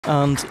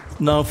And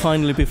now,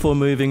 finally, before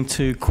moving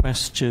to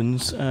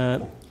questions,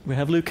 we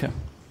have LUCA.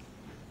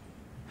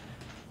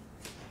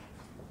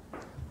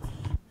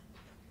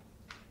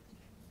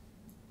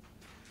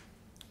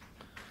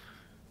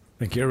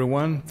 Thank you,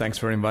 everyone. Thanks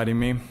for inviting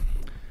me.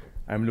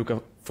 I'm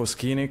LUCA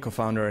Foschini,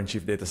 co-founder and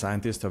chief data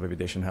scientist of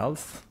Evidation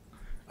Health.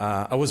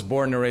 I was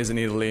born and raised in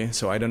Italy,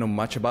 so I don't know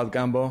much about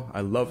gumbo.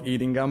 I love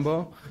eating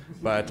gumbo,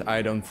 but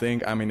I don't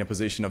think I'm in a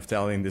position of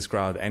telling this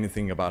crowd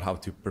anything about how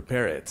to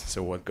prepare it,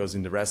 so what goes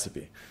in the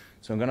recipe.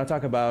 So I'm going to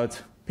talk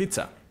about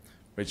pizza,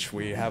 which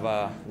we have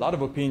a lot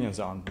of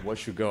opinions on what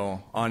should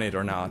go on it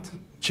or not.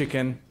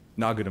 Chicken,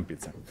 not good on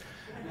pizza,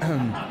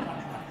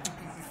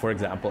 for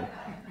example.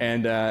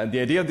 And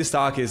the idea of this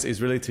talk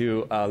is really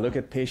to look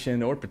at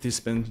patient or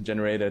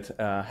participant-generated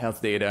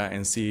health data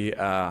and see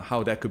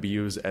how that could be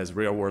used as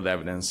real-world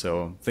evidence.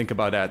 So think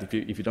about that.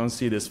 If you don't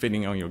see this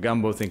fitting on your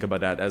gumbo, think about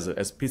that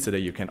as pizza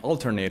that you can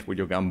alternate with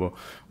your gumbo.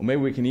 Or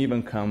maybe we can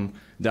even come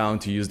down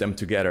to use them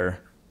together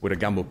with a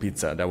gumbo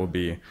pizza. That would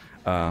be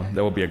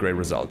a great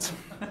result.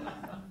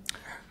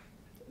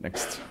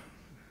 Next.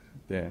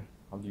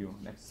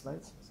 Next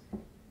slides.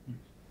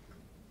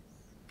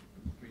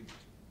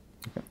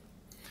 Okay.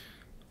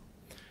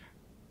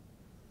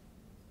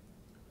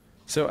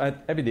 So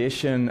at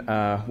Evidation,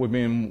 we've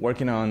been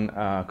working on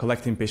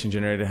collecting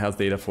patient-generated health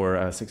data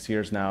for 6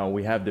 years now.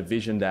 We have the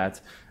vision that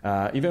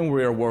even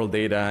real-world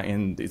data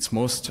in its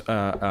most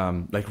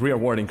like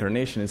real-world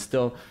incarnation, it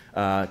still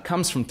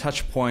comes from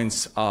touch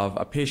points of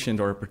a patient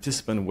or a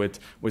participant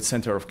with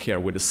center of care,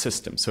 with a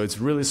system. So it's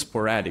really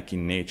sporadic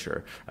in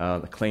nature.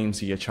 The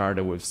claims EHR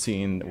that we've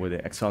seen with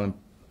the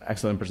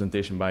excellent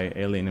presentation by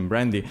Aileen and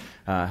Brandy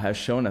has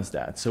shown us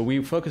that. So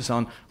we focus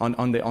on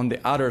the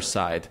other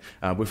side.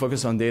 We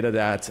focus on data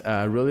that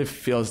really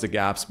fills the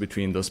gaps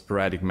between those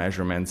sporadic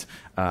measurements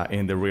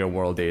in the real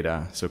world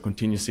data. So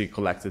continuously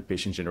collected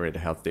patient-generated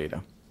health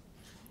data.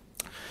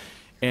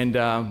 And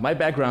my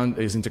background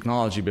is in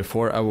technology.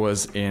 Before I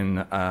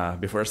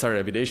started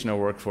Evidation, I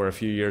worked for a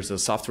few years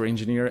as a software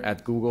engineer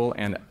at Google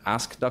and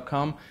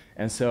Ask.com.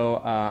 And so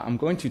I'm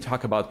going to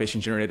talk about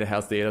patient-generated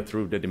health data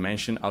through the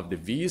dimension of the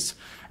V's.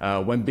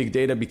 When big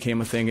data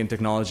became a thing in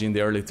technology in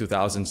the early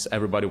 2000s,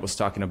 everybody was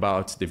talking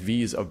about the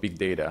V's of big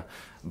data.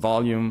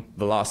 Volume,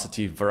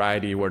 velocity,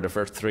 variety were the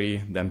first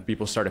three. Then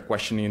people started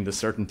questioning the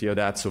certainty of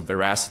that, so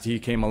veracity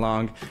came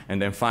along.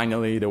 And then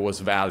finally, there was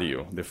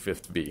value, the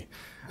fifth V.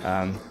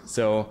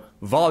 So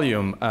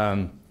volume,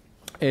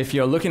 if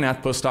you're looking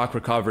at post-hoc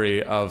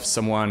recovery of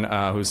someone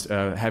who's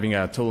having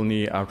a total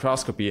knee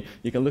arthroscopy,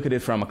 you can look at it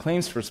from a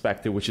claims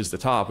perspective, which is the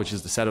top, which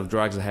is the set of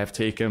drugs they have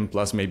taken,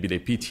 plus maybe the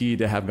PT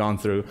they have gone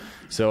through.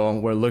 So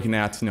we're looking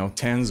at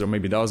tens or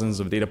maybe dozens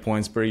of data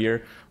points per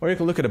year. Or you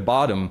can look at the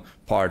bottom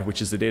part,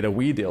 which is the data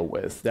we deal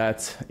with.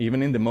 That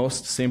even in the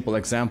most simple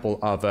example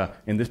of,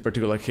 in this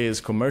particular case,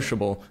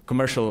 commercial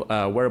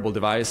wearable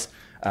device,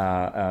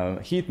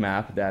 heat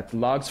map that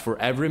logs for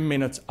every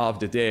minute of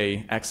the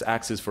day,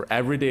 x-axis for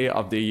every day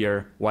of the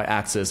year,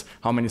 y-axis,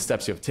 how many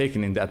steps you have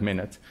taken in that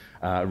minute.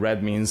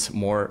 Red means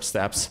more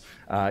steps.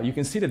 You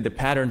can see that the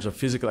patterns of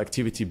physical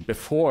activity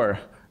before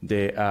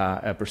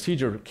the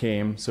procedure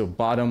came, so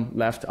bottom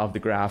left of the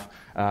graph,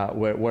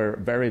 were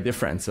very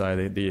different. So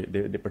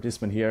the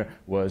participant here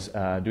was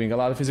doing a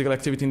lot of physical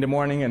activity in the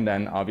morning, and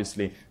then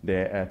obviously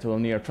the total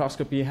knee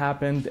arthroscopy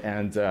happened,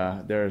 and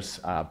there's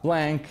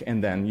blank,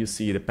 and then you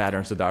see the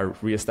patterns that are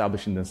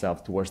reestablishing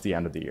themselves towards the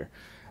end of the year.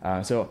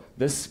 So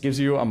this gives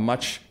you a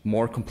much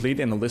more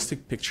complete and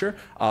holistic picture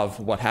of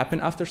what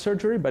happened after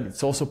surgery, but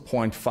it's also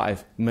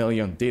 0.5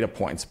 million data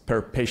points per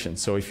patient.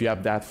 So if you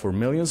have that for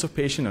millions of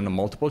patients and on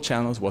multiple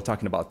channels, we're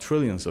talking about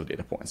trillions of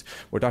data points.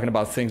 We're talking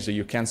about things that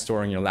you can't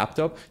store on your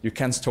laptop, you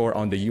can't store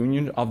on the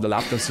union of the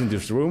laptops in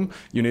this room.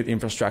 You need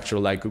infrastructure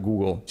like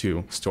Google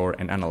to store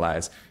and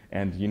analyze.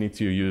 And you need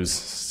to use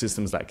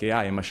systems like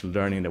AI and machine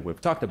learning that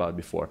we've talked about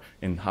before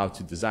in how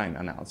to design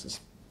analysis.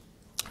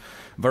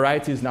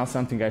 Variety is not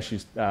something I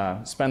should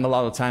spend a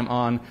lot of time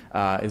on.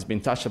 It's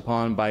been touched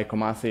upon by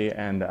Komathi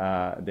and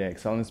the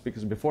excellent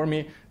speakers before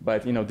me,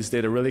 but this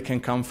data really can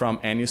come from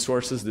any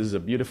sources. This is a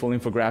beautiful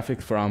infographic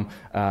from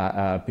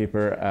a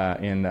paper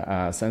in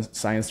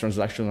Science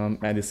Translational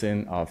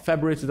Medicine of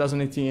February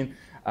 2018.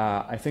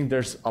 I think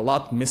there's a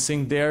lot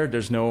missing there.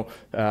 There's no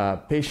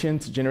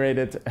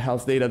patient-generated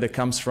health data that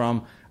comes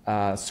from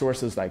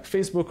sources like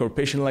Facebook or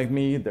Patient Like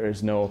Me. There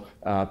is no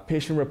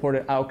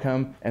patient-reported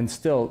outcome, and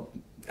still,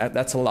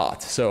 that's a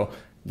lot. So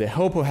the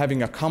hope of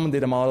having a common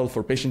data model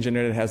for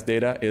patient-generated health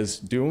data is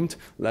doomed.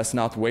 Let's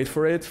not wait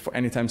for it for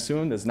anytime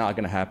soon. That's not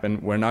going to happen.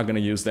 We're not going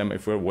to use them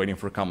if we're waiting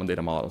for common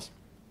data models.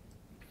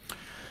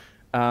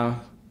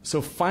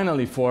 So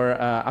finally,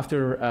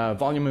 after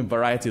volume and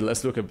variety,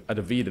 let's look at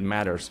a V that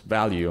matters,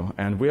 value.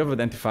 And we have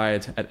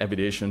identified at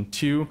Evidation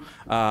two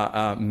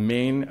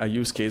main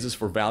use cases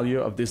for value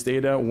of this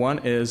data. One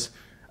is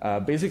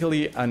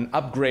basically an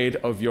upgrade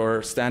of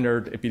your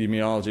standard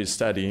epidemiology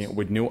study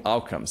with new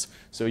outcomes.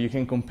 So you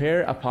can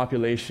compare a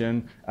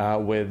population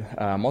with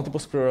multiple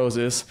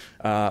sclerosis,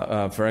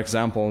 for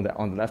example,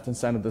 on the left-hand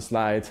side of the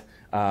slide,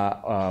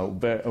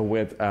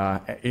 with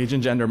age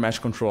and gender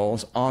match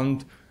controls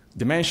on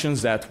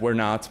dimensions that were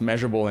not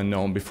measurable and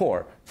known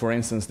before. For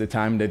instance, the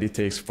time that it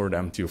takes for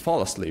them to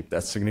fall asleep,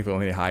 that's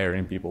significantly higher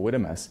in people with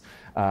MS,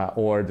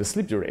 or the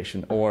sleep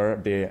duration, or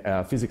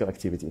the physical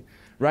activity.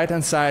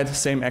 Right-hand side,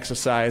 same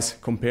exercise,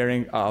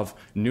 comparing of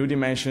new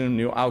dimension,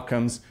 new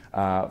outcomes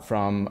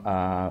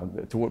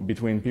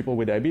between people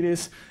with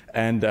diabetes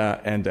and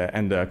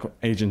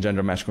age and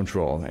gender match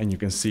control. And you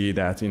can see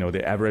that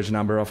the average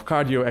number of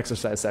cardio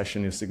exercise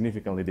sessions is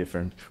significantly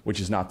different, which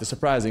is not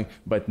surprising,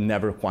 but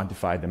never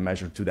quantified and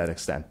measured to that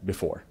extent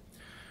before.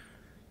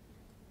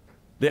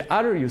 The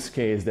other use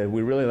case that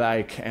we really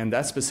like, and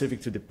that's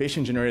specific to the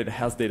patient-generated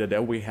health data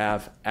that we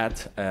have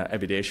at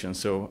Evidation,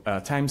 so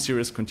time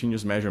series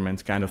continuous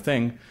measurement kind of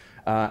thing,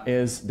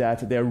 is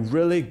that they're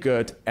really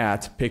good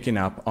at picking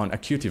up on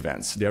acute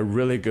events. They're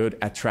really good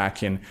at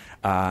tracking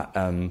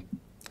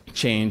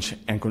change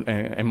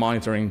and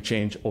monitoring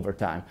change over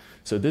time.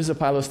 So this is a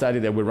pilot study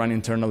that we run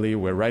internally.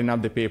 We're writing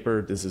up the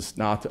paper. This is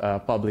not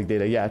public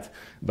data yet,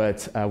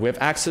 but we have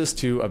access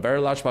to a very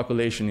large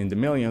population in the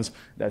millions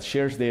that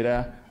shares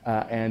data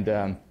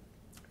and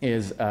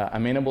is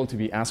amenable to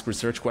be asked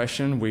research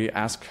question. We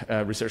ask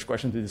research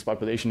questions to this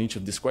population. Each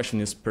of these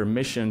questions is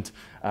permissioned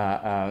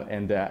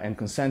and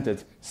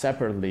consented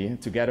separately,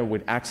 together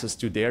with access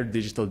to their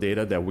digital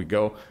data that we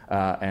go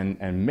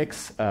and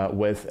mix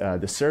with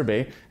the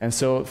survey. And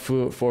so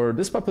for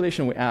this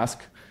population, we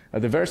ask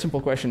the very simple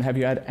question: have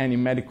you had any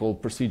medical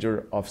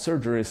procedure of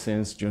surgery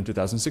since June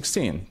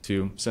 2016?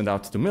 To send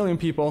out to 2 million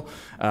people,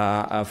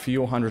 a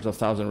few hundreds of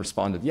thousands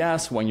responded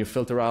yes. When you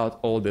filter out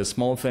all the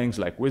small things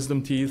like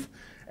wisdom teeth,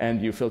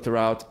 and you filter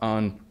out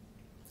on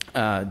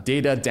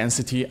data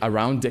density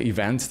around the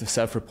event, the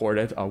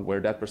self-reported of where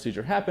that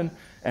procedure happened,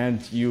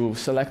 and you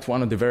select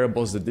one of the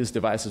variables that these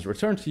devices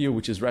return to you,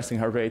 which is resting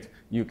heart rate,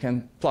 you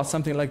can plot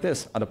something like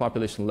this at a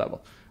population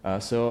level.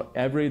 So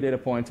every data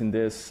point in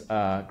this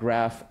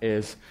graph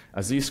is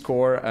a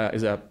z-score,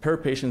 is a per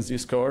patient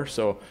z-score.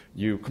 So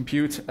you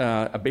compute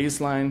a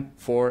baseline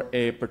for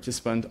a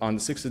participant on the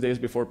 60 days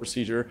before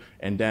procedure,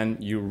 and then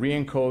you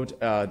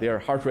re-encode their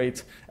heart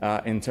rate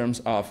in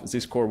terms of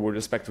z-score with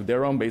respect to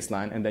their own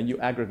baseline, and then you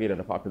aggregate at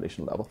a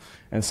population level.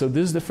 And so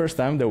this is the first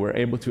time that we're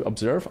able to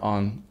observe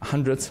on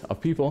hundreds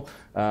of people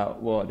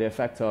the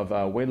effect of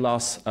weight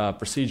loss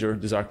procedure.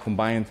 These are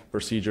combined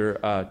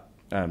procedure.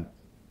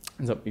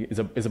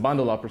 Is a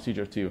bundle of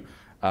procedure to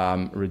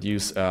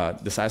reduce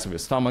the size of your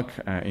stomach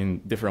in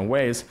different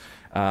ways.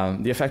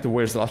 The effect of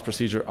weight loss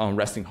procedure on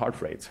resting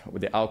heart rate,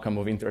 with the outcome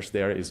of interest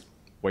there is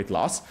weight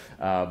loss,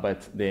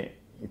 but the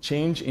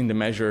change in the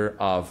measure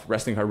of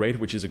resting heart rate,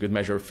 which is a good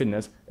measure of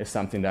fitness, is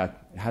something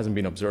that hasn't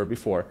been observed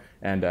before.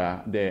 And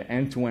the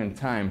end-to-end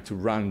time to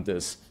run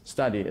this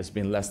study has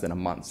been less than a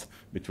month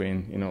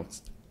between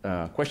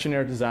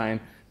questionnaire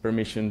design,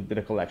 permission,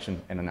 data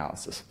collection, and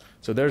analysis.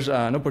 So there's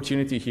an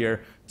opportunity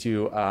here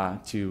to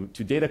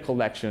data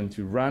collection,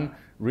 to run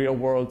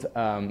real-world,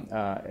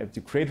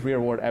 to create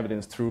real-world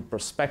evidence through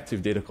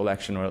prospective data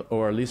collection,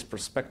 or at least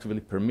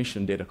prospectively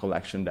permission data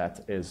collection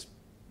that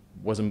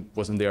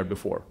wasn't there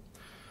before.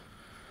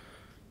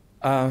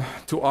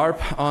 To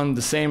ARP on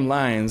the same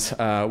lines,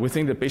 we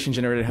think that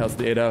patient-generated health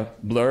data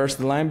blurs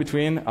the line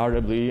between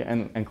RWE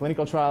and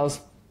clinical trials.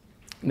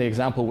 The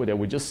example that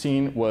we just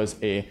seen was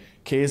a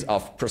case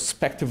of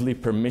prospectively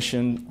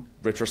permissioned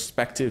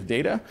retrospective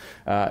data.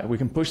 We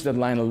can push that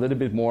line a little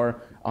bit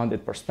more on the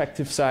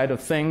perspective side of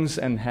things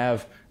and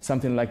have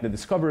something like the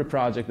Discovery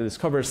Project, the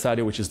Discovery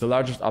Study, which is the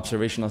largest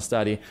observational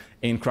study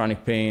in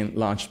chronic pain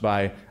launched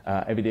by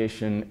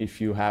Evidation.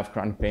 If you have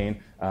chronic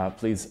pain,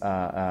 please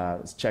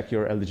check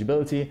your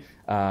eligibility.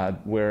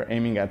 We're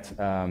aiming at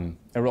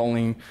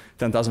enrolling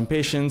 10,000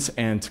 patients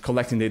and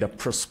collecting data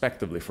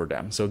prospectively for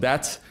them. So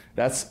that's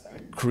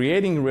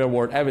creating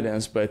real-world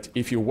evidence, but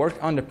if you work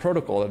on the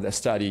protocol of the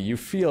study, you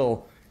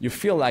feel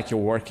like you're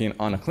working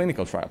on a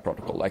clinical trial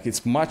protocol. Like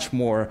it's much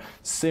more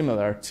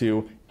similar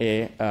to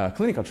a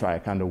clinical trial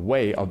kind of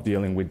way of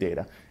dealing with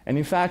data. And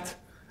in fact,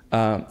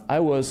 I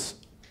was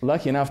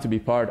lucky enough to be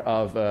part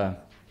of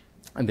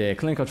the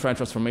Clinical Trial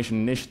Transformation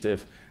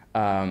Initiative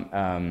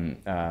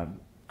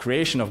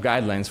creation of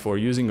guidelines for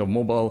using of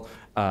mobile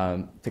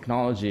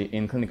technology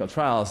in clinical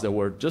trials that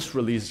were just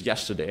released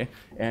yesterday.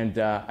 And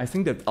I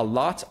think that a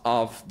lot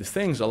of the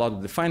things, a lot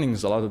of the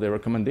findings, a lot of the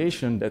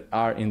recommendations that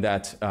are in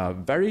that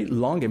very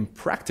long and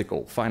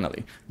practical,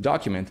 finally,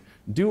 document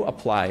do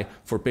apply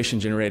for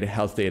patient-generated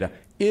health data,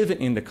 even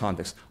in the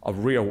context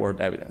of real-world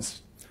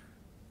evidence.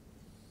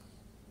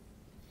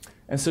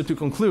 And so to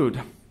conclude,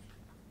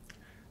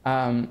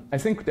 I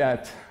think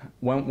that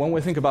when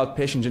we think about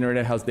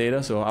patient-generated health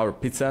data, so our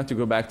pizza, to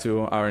go back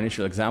to our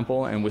initial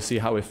example, and we see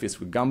how it fits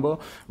with Gumbo,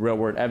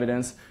 real-world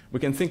evidence, we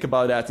can think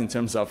about that in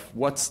terms of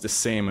what's the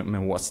same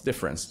and what's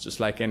different, just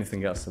like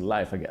anything else in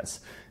life, I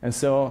guess. And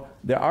so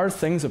there are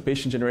things of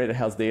patient-generated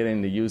health data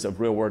in the use of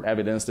real-world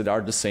evidence that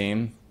are the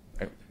same.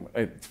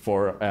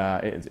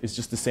 It's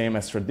just the same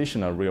as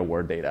traditional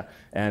real-world data.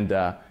 And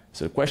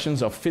So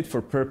questions of fit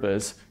for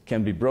purpose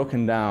can be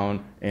broken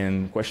down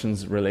in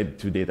questions related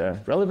to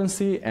data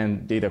relevancy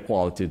and data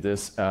quality.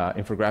 This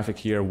infographic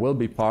here will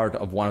be part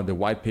of one of the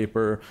white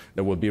paper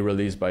that will be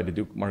released by the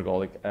Duke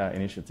Margolick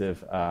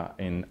initiative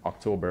in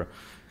October.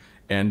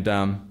 And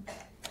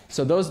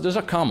so those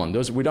are common.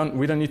 We don't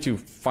need to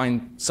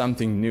find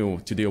something new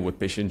to deal with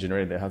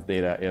patient-generated health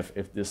data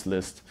if this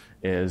list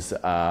is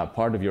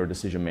part of your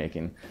decision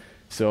making.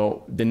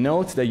 So the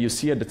note that you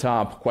see at the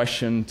top,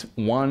 question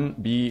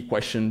 1B,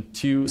 question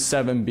 2,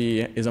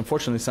 7B, is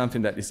unfortunately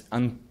something that is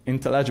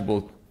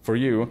unintelligible for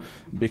you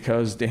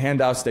because the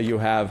handouts that you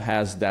have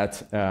has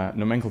that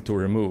nomenclature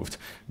removed.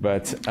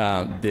 But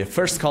the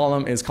first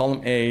column is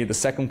column A, the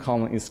second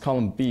column is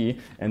column B,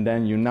 and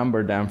then you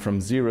number them from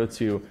 0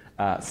 to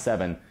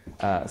 7.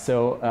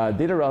 So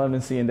data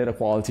relevancy and data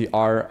quality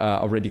are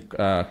already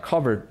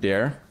covered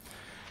there.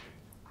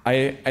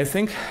 I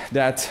think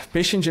that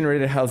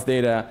patient-generated health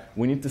data,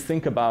 we need to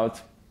think about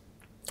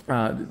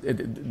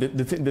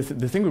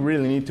the thing we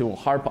really need to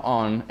harp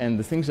on, and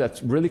the things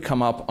that really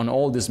come up on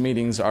all these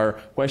meetings are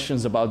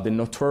questions about the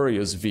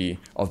notorious V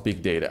of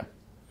big data.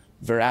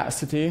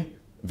 Veracity,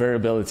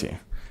 variability.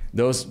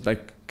 Those,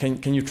 like,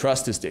 can you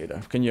trust this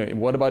data?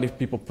 What about if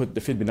people put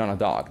the Fitbit on a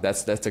dog?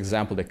 That's the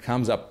example that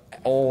comes up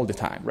all the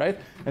time, right?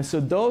 And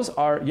so those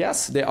are,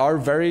 yes, they are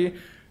very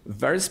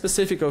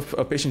specific of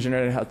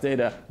patient-generated health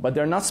data, but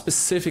they're not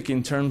specific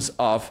in terms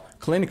of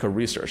clinical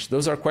research.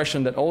 Those are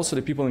questions that also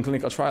the people in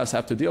clinical trials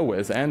have to deal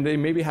with, and they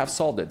maybe have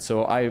solved it.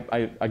 So I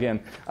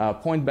again,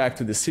 point back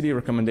to the city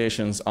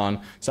recommendations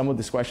on some of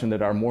these questions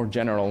that are more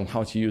general on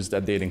how to use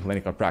that data in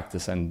clinical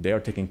practice, and they are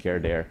taken care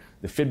there.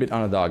 The Fitbit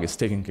on a dog is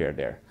taken care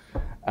there.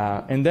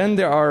 And then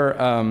there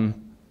are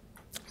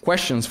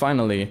questions,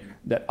 finally,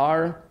 that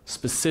are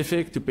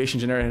specific to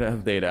patient-generated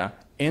health data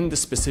in the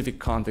specific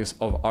context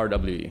of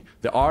RWE.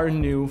 There are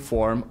new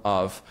form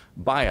of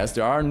bias,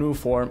 there are new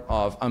form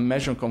of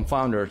unmeasured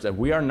confounders that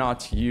we are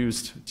not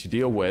used to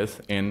deal with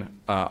in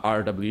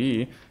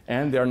RWE,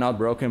 and they are not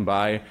broken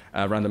by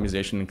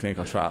randomization in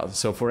clinical trials.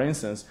 So for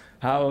instance,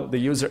 how the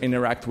user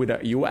interact with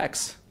a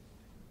UX.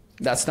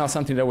 That's not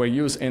something that we're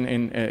used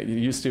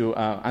to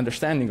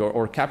understanding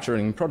or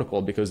capturing in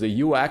protocol, because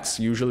the UX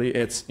usually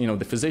it's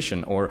the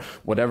physician or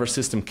whatever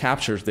system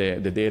captures the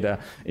data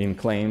in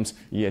claims,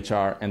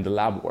 EHR, and the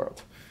lab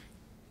world.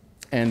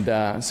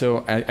 And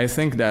so I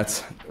think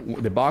that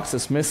the box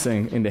that's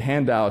missing in the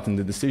handout in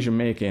the decision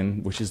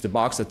making, which is the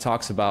box that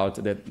talks about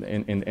that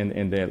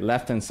in the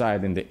left-hand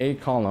side in the A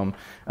column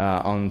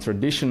on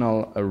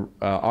traditional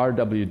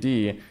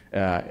RWD,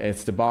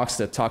 it's the box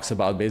that talks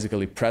about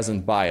basically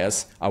present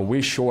bias. Are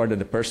we sure that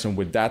the person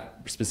with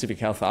that specific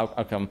health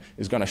outcome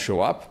is going to show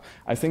up?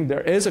 I think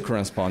there is a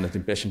correspondent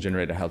in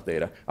patient-generated health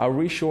data. Are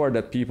we sure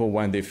that people,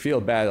 when they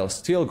feel bad, are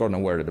still going to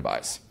wear the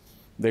device?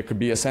 There could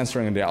be a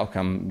censoring in the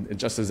outcome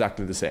just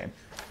exactly the same.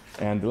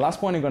 And the last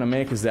point I'm going to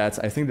make is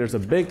that I think there's a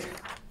big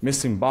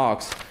missing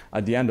box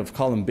at the end of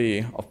column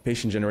B of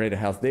patient-generated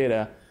health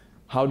data.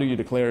 How do you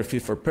declare a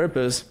fit for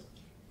purpose?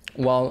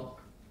 Well,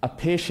 a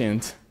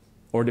patient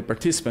or the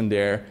participant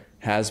there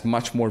has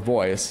much more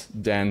voice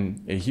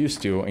than it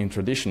used to in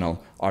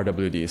traditional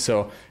RWD.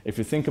 So if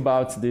you think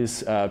about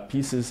these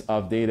pieces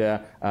of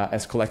data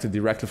as collected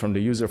directly from the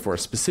user for a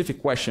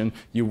specific question,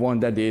 you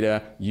want that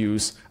data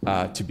use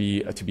to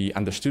be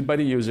understood by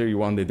the user. You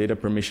want the data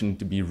permission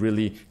to be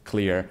really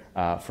clear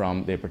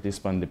from the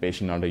participant, the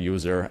patient, or the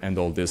user, and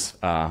all these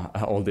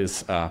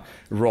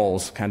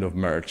roles kind of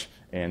merge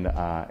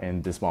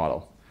in this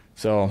model.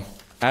 So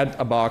add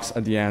a box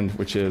at the end,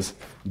 which is,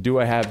 do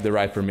I have the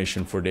right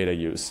permission for data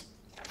use?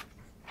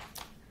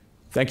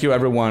 Thank you,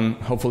 everyone.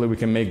 Hopefully we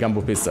can make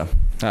gumbo pizza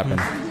happen.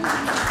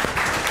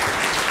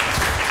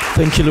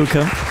 Thank you,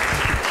 Luca.